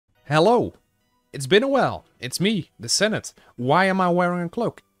Hello. It's been a while. It's me, the Senate. Why am I wearing a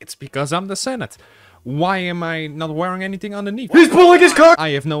cloak? It's because I'm the Senate. Why am I not wearing anything underneath? He's pulling his cock!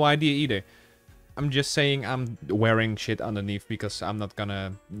 I have no idea either. I'm just saying I'm wearing shit underneath because I'm not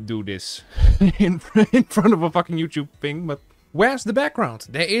gonna do this in front of a fucking YouTube thing, but... Where's the background?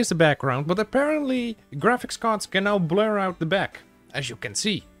 There is a background, but apparently graphics cards can now blur out the back. As you can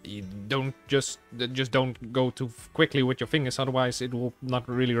see. You don't just don't go too quickly with your fingers, otherwise it will not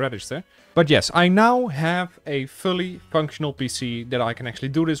really register. But yes, I now have a fully functional PC that I can actually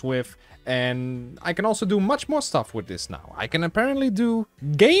do this with, and I can also do much more stuff with this now. I can apparently do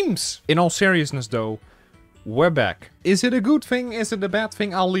games. In all seriousness though, we're back. Is it a good thing? Is it a bad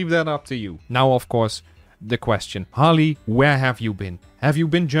thing? I'll leave that up to you. Now, of course, the question. Harley, where have you been? Have you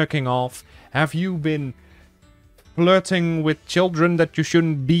been jerking off? Have you been flirting with children that you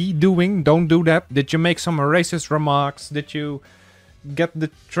shouldn't be doing? Don't do that. Did you make some racist remarks? Did you get the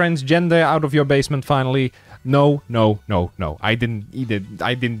transgender out of your basement finally? No, no, no, no. I didn't either.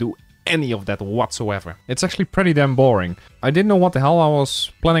 I didn't do any of that whatsoever. It's actually pretty damn boring. I didn't know what the hell I was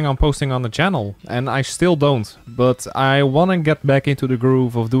planning on posting on the channel, and I still don't. But I want to get back into the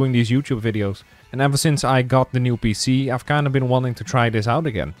groove of doing these YouTube videos. And ever since I got the new PC, I've kind of been wanting to try this out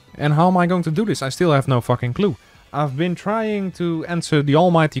again. And how am I going to do this? I still have no fucking clue. I've been trying to answer the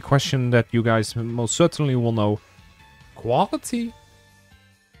almighty question that you guys most certainly will know. Quality?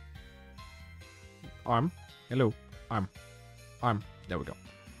 Arm. Hello. Arm. Arm. There we go.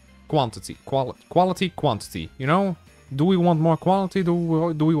 Quantity. Quality, quantity. You know? Do we want more quality? Do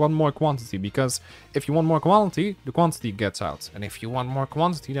we want more quantity? Because if you want more quality, the quantity gets out. And if you want more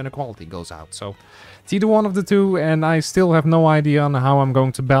quantity, then the quality goes out. So it's either one of the two, and I still have no idea on how I'm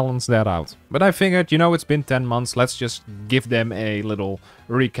going to balance that out. But I figured, you know, it's been 10 months. Let's just give them a little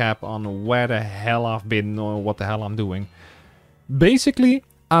recap on where the hell I've been or what the hell I'm doing. Basically,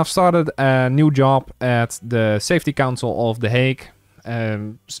 I've started a new job at the Safety Council of The Hague.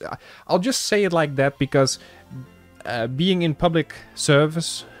 I'll just say it like that because... being in public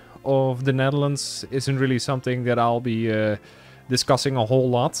service of the Netherlands isn't really something that I'll be discussing a whole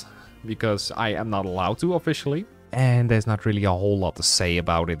lot, because I am not allowed to officially. And there's not really a whole lot to say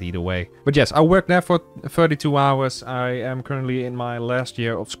about it either way. But yes, I worked there for 32 hours. I am currently in my last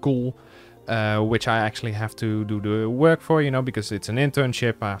year of school, which I actually have to do the work for, you know, because it's an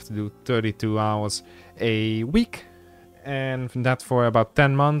internship. I have to do 32 hours a week. And that for about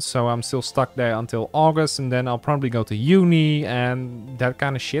 10 months, so I'm still stuck there until August, and then I'll probably go to uni and that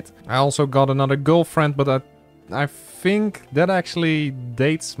kind of shit. I also got another girlfriend, but I think that actually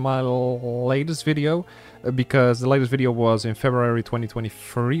dates my latest video, because the latest video was in February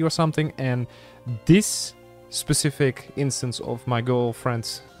 2023 or something, and this specific instance of my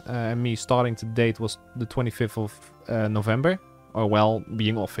girlfriend and me starting to date was the 25th of November. Or well,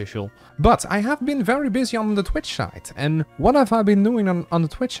 being official. But I have been very busy on the Twitch side. And what have I been doing on the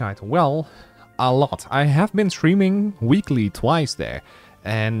Twitch side? Well, a lot. I have been streaming weekly twice there.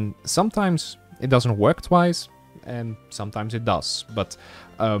 And sometimes it doesn't work twice. And sometimes it does. But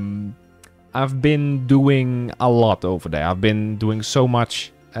I've been doing a lot over there. I've been doing so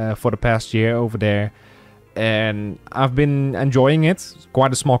much for the past year over there. And I've been enjoying it.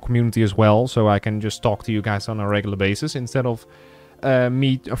 Quite a small community as well, so I can just talk to you guys on a regular basis instead of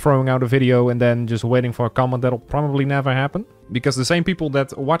me throwing out a video and then just waiting for a comment that'll probably never happen. Because the same people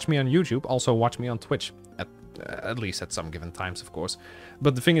that watch me on YouTube also watch me on Twitch, at least at some given times, of course.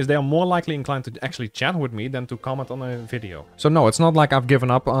 But the thing is, they are more likely inclined to actually chat with me than to comment on a video. So no, it's not like I've given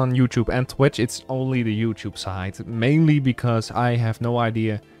up on YouTube and Twitch, it's only the YouTube side. Mainly because I have no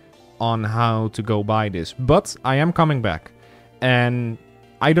idea on how to go by this, but I am coming back, and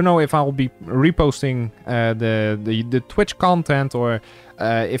I don't know if I'll be reposting the Twitch content or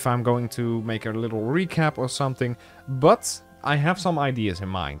if I'm going to make a little recap or something, but I have some ideas in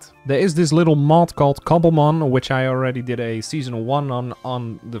mind. There is this little mod called Cobblemon, which I already did a season 1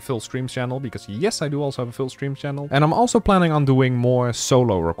 on the Full Streams channel, because yes, I do also have a Full Streams channel, and I'm also planning on doing more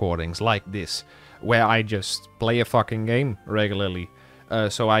solo recordings like this, where I just play a fucking game regularly.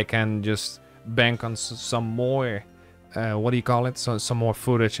 So I can just bank on some more, what do you call it? So some more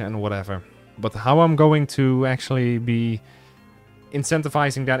footage and whatever. But how I'm going to actually be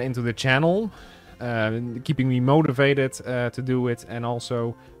incentivizing that into the channel, keeping me motivated to do it, and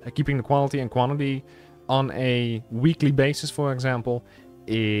also keeping the quality and quantity on a weekly basis, for example,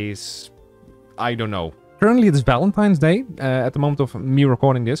 is... I don't know. Currently it's Valentine's Day, at the moment of me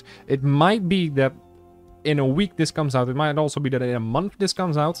recording this. It might be that in a week this comes out. It might also be that in a month this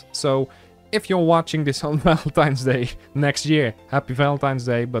comes out. So if you're watching this on Valentine's Day next year, happy Valentine's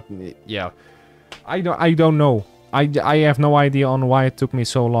Day. But yeah, I don't know. I have no idea on why it took me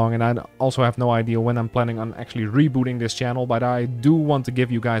so long, and I also have no idea when I'm planning on actually rebooting this channel, but I do want to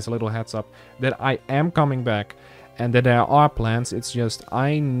give you guys a little heads up that I am coming back and that there are plans. It's just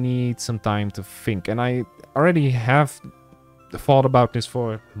I need some time to think, and I already have thought about this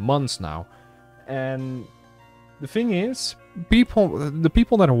for months now. And the thing is, the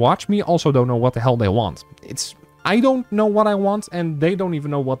people that watch me also don't know what the hell they want. I don't know what I want, and they don't even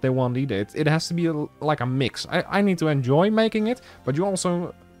know what they want either. It has to be like a mix. I need to enjoy making it, but you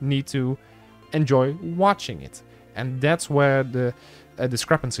also need to enjoy watching it. And that's where the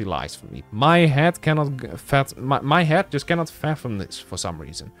discrepancy lies for me. My head my head just cannot fathom this for some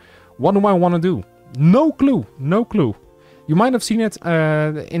reason. What do I want to do? No clue. No clue. You might have seen it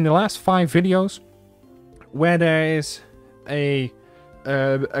in the last 5 videos, where there is a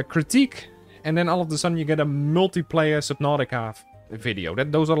critique, and then all of a sudden you get a multiplayer Subnautica video.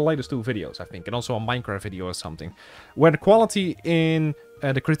 Those are the latest 2 videos, I think, and also a Minecraft video or something, where the quality in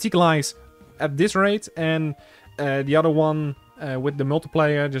the critique lies at this rate, and the other one with the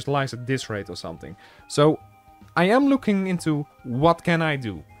multiplayer just lies at this rate or something. So I am looking into what can I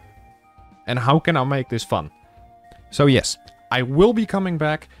do, and how can I make this fun. So yes, I will be coming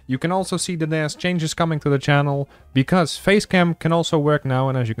back. You can also see that there's changes coming to the channel, because Facecam can also work now,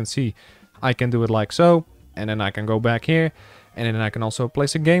 and as you can see, I can do it like so, and then I can go back here, and then I can also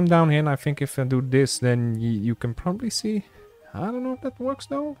place a game down here, and I think if I do this, then you can probably see. I don't know if that works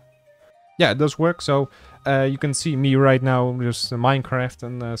though. Yeah, it does work. So you can see me right now, just Minecraft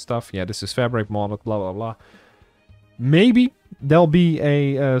and stuff. Yeah, this is Fabric modded, blah blah blah. Maybe there'll be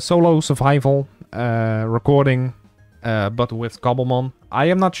a solo survival recording, but with Cobblemon. I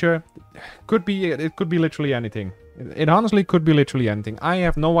am not sure. It could be literally anything. It honestly could be literally anything. I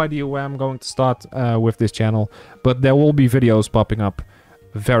have no idea where I'm going to start with this channel, but there will be videos popping up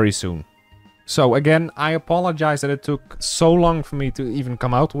very soon. So again, I apologize that it took so long for me to even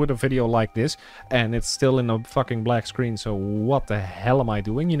come out with a video like this, and it's still in a fucking black screen, so what the hell am I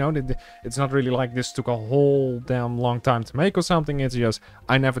doing? You know, it's not really like this took a whole damn long time to make or something. It's just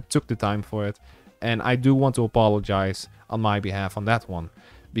I never took the time for it, and I do want to apologize on my behalf on that one,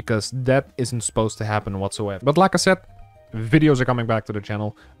 because that isn't supposed to happen whatsoever. But like I said, videos are coming back to the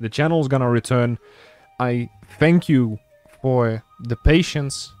channel. The channel is gonna return. I thank you for the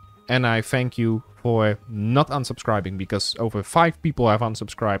patience, and I thank you for not unsubscribing, because over 5 people have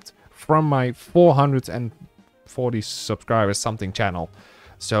unsubscribed from my 440 subscribers something channel.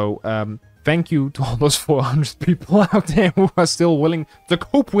 So thank you to all those 400 people out there who are still willing to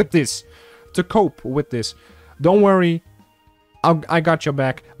cope with this. Don't worry. I got your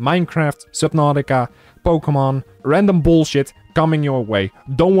back. Minecraft, Subnautica, Pokemon, random bullshit coming your way.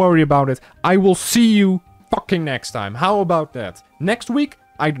 Don't worry about it. I will see you fucking next time. How about that? Next week?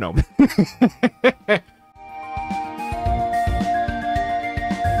 I don't know.